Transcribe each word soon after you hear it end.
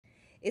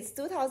It's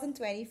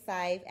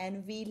 2025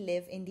 and we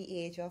live in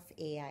the age of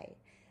AI.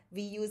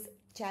 We use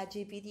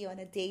ChatGPT on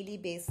a daily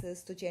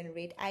basis to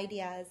generate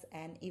ideas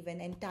and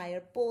even entire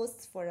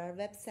posts for our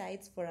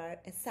websites, for our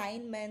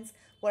assignments,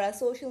 for our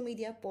social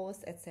media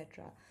posts,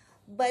 etc.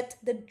 But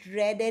the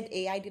dreaded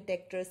AI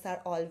detectors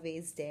are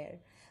always there.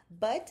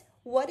 But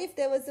what if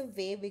there was a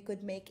way we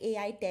could make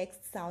AI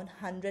text sound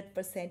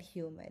 100%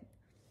 human?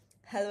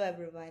 Hello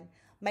everyone,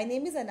 my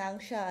name is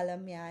Anangsha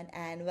Alamyan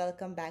and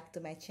welcome back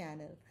to my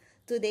channel.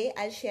 Today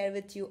I'll share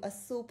with you a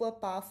super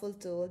powerful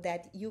tool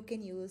that you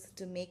can use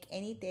to make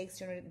any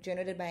text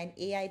generated by an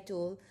AI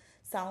tool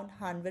sound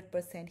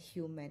 100%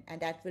 human, and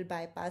that will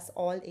bypass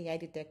all AI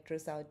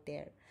detectors out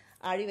there.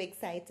 Are you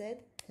excited?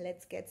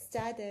 Let's get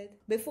started.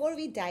 Before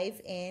we dive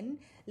in,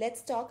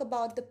 let's talk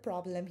about the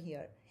problem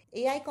here.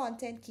 AI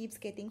content keeps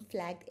getting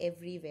flagged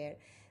everywhere.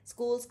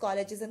 Schools,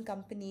 colleges, and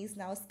companies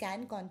now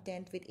scan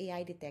content with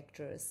AI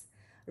detectors.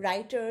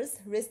 Writers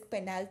risk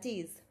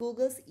penalties.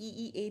 Google's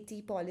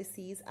EEAT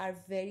policies are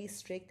very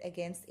strict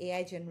against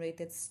AI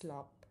generated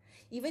slop.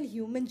 Even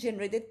human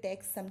generated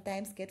text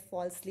sometimes get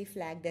falsely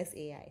flagged as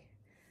AI.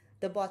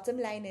 The bottom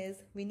line is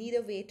we need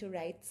a way to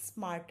write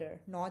smarter,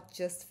 not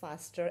just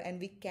faster,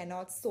 and we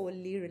cannot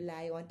solely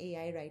rely on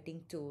AI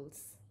writing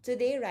tools.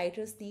 Today,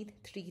 writers need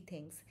three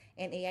things: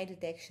 an AI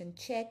detection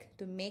check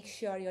to make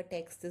sure your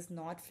text is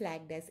not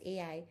flagged as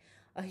AI,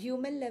 a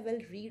human level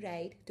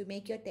rewrite to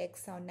make your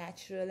text sound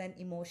natural and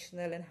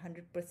emotional and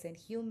 100%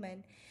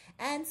 human,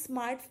 and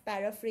smart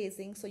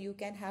paraphrasing so you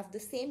can have the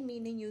same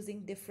meaning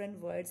using different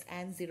words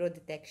and zero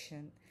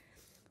detection.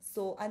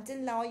 So until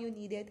now, you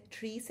needed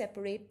three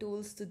separate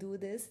tools to do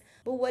this.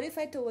 But what if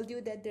I told you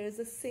that there is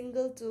a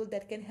single tool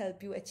that can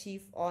help you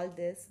achieve all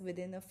this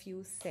within a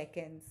few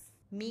seconds?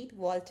 Meet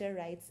Walter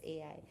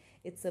AI.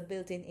 It's a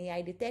built-in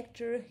AI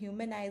detector,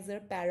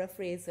 humanizer,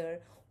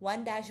 paraphraser,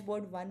 one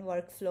dashboard, one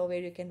workflow where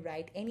you can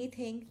write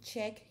anything,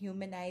 check,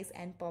 humanize,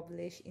 and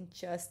publish in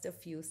just a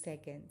few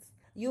seconds.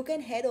 You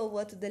can head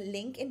over to the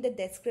link in the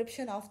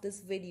description of this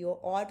video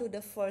or to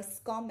the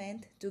first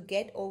comment to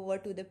get over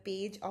to the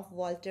page of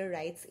Walter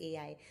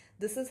AI.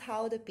 This is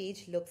how the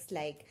page looks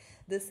like.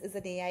 This is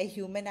an AI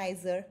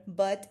humanizer,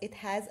 but it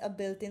has a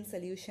built-in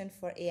solution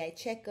for AI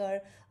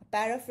checker, a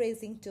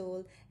paraphrasing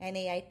tool, an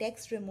AI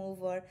text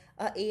remover,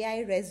 a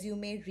AI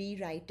resume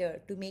rewriter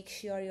to make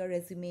sure your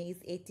resume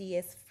is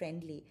ATS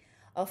friendly,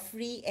 a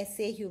free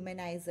essay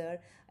humanizer,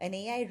 an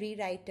AI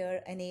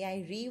rewriter, an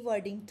AI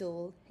rewording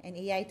tool, an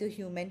AI to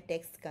human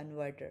text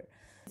converter.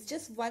 It's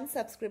just one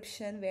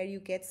subscription where you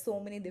get so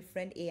many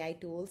different AI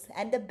tools.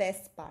 And the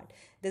best part,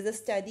 there's a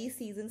study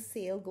season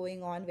sale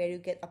going on where you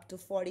get up to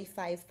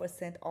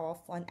 45%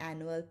 off on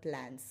annual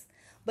plans.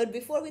 But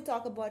before we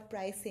talk about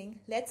pricing,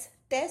 let's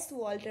test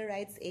Walter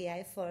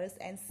AI first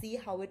and see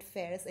how it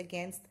fares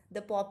against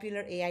the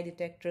popular AI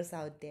detectors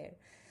out there.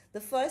 The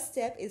first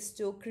step is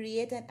to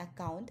create an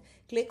account.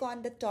 Click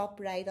on the top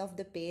right of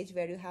the page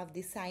where you have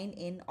the sign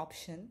in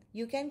option.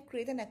 You can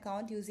create an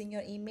account using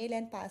your email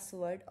and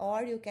password,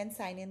 or you can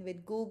sign in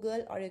with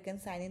Google, or you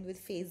can sign in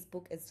with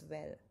Facebook as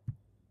well.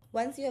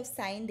 Once you have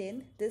signed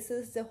in, this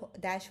is the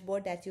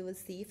dashboard that you will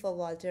see for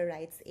Walter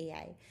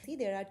AI. See,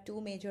 there are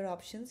two major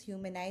options: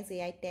 Humanize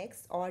AI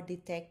text or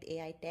Detect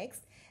AI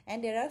text.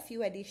 And there are a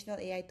few additional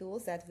AI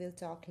tools that we'll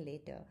talk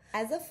later.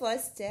 As a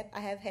first step, I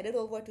have headed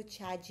over to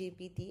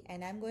ChatGPT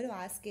and I'm going to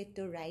ask it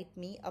to write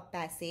me a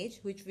passage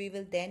which we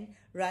will then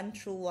run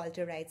through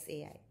Walter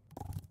AI.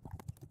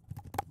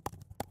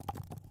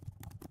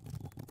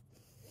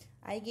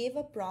 I gave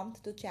a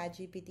prompt to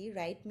ChatGPT: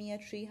 write me a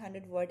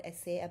 300-word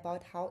essay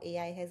about how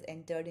AI has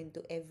entered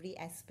into every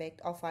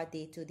aspect of our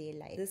day-to-day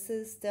life. This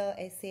is the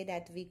essay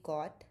that we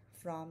got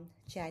from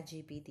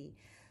ChatGPT.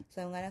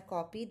 So I'm going to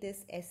copy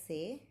this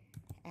essay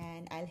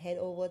and I'll head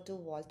over to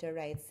Walter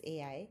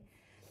AI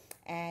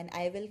and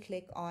I will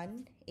click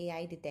on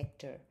AI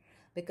detector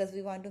because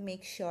we want to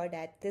make sure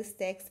that this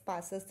text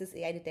passes this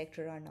AI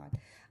detector or not.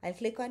 I'll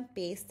click on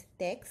paste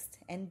text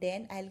and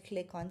then I'll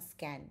click on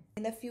scan.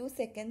 In a few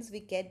seconds, we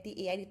get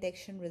the AI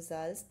detection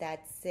results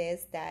that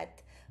says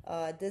that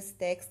this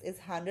text is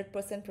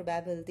 100%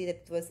 probability that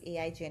it was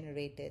AI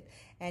generated.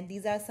 And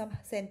these are some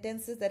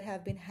sentences that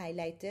have been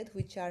highlighted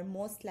which are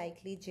most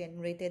likely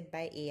generated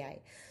by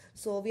AI.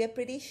 So we are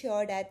pretty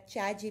sure that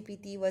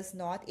ChatGPT was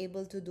not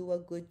able to do a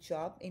good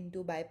job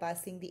into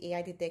bypassing the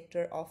AI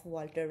detector of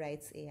Walter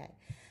AI.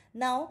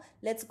 Now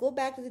let's go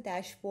back to the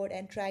dashboard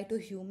and try to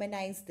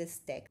humanize this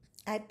text.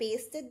 I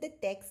pasted the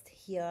text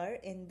here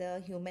in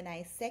the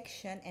humanize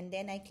section and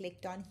then I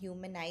clicked on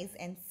humanize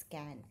and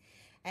scan.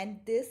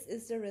 And this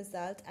is the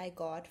result I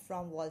got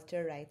from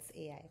Walter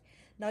AI.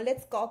 Now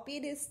let's copy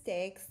this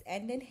text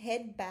and then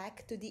head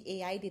back to the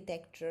AI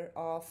detector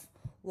of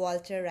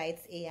Walter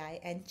AI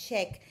and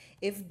check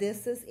if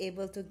this is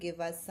able to give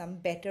us some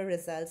better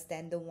results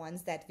than the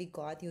ones that we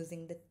got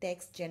using the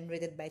text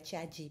generated by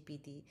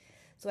ChatGPT.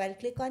 So I'll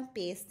click on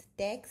paste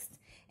text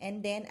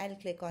and then I'll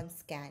click on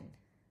scan.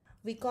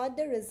 We got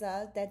the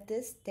result that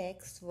this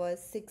text was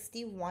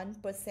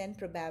 61%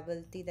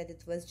 probability that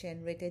it was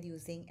generated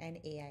using an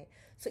AI.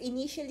 So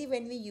initially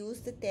when we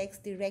used the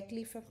text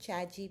directly from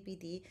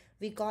ChatGPT,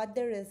 we got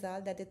the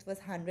result that it was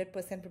 100%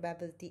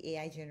 probability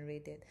AI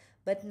generated.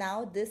 But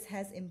now this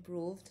has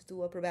improved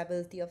to a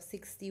probability of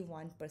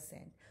 61%.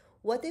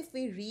 What if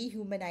we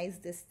rehumanize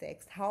this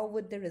text? How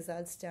would the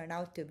results turn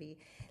out to be?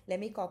 Let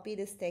me copy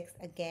this text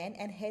again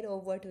and head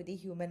over to the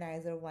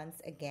humanizer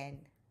once again.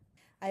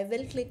 I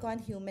will click on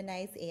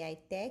Humanize AI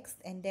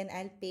text and then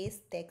I'll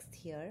paste text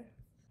here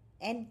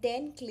and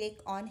then click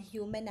on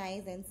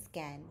Humanize and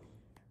Scan.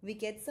 We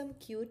get some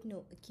cute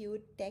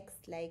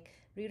text like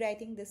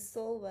rewriting this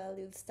so well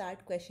you'll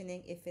start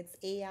questioning if it's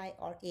AI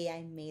or AI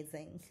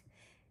amazing.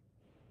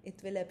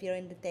 It will appear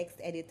in the text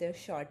editor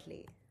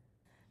shortly.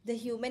 The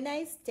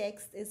humanized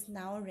text is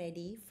now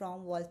ready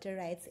from Walter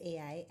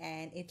AI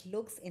and it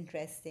looks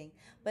interesting.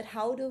 But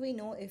how do we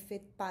know if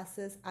it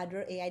passes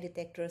other AI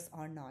detectors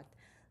or not?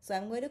 So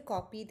I'm going to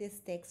copy this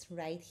text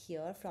right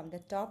here from the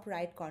top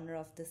right corner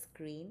of the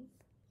screen.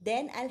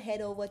 Then I'll head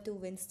over to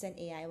Winston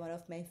AI, one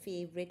of my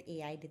favorite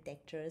AI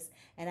detectors,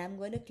 and I'm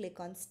going to click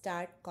on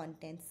Start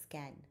Content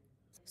Scan.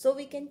 So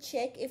we can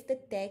check if the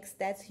text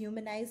that's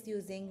humanized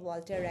using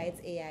Walter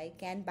AI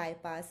can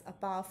bypass a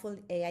powerful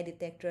AI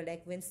detector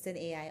like Winston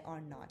AI or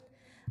not.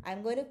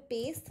 I'm going to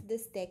paste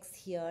this text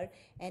here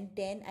and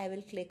then I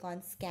will click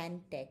on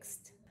Scan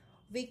Text.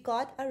 We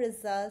got a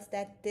result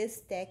that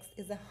this text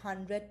is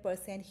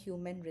 100%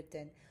 human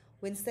written.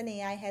 Winston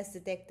AI has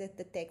detected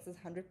the text is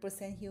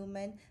 100%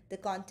 human. The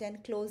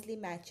content closely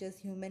matches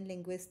human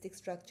linguistic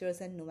structures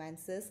and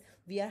nuances.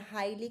 We are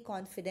highly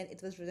confident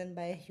it was written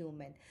by a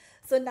human.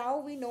 So now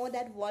we know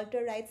that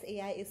Walter Wright's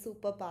AI is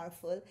super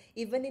powerful.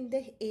 Even in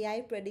the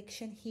AI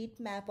prediction heat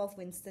map of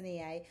Winston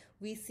AI,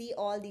 we see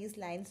all these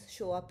lines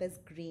show up as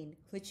green,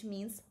 which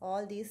means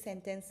all these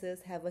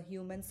sentences have a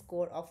human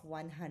score of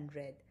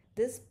 100.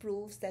 This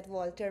proves that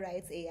Walter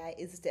Wright's AI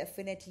is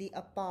definitely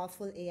a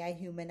powerful AI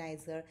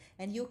humanizer,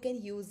 and you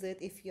can use it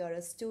if you're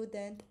a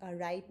student, a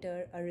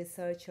writer, a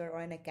researcher,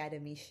 or an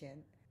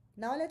academician.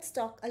 Now let's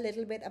talk a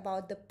little bit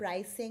about the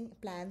pricing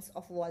plans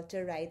of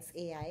Walter Wright's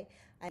AI.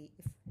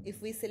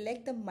 If we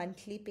select the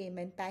monthly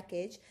payment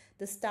package,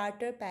 the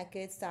starter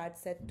package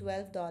starts at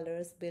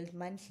 $12 billed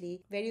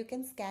monthly, where you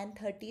can scan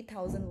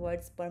 30,000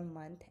 words per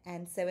month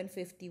and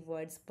 750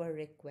 words per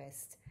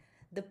request.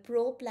 The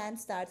Pro plan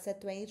starts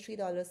at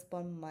 $23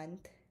 per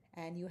month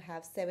and you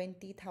have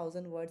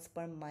 70,000 words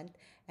per month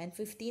and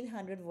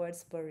 1,500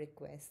 words per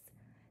request.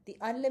 The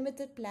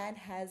unlimited plan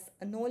has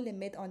no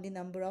limit on the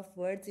number of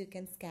words you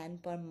can scan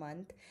per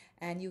month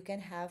and you can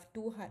have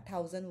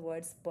 2,000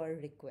 words per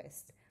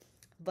request.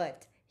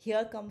 But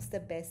here comes the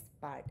best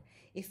part.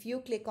 If you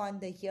click on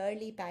the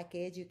yearly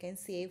package, you can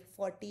save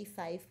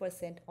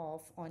 45%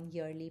 off on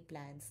yearly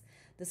plans.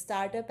 The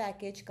starter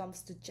package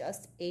comes to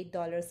just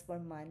 $8 per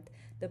month.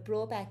 The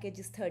Pro package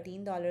is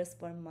 $13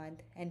 per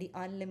month and the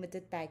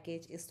unlimited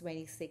package is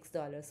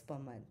 $26 per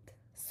month.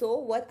 So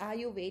what are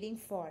you waiting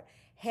for?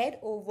 Head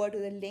over to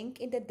the link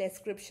in the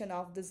description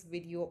of this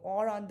video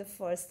or on the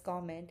first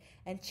comment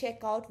and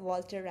check out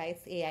Walter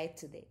Wright's AI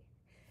today.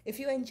 If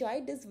you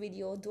enjoyed this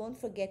video, don't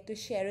forget to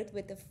share it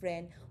with a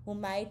friend who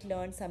might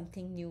learn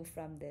something new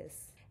from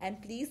this. And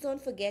please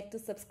don't forget to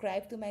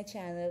subscribe to my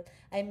channel.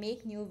 I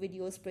make new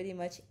videos pretty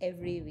much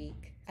every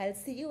week. I'll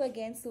see you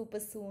again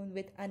super soon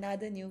with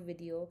another new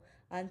video.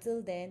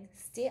 Until then,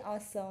 stay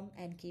awesome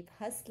and keep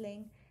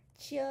hustling.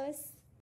 Cheers!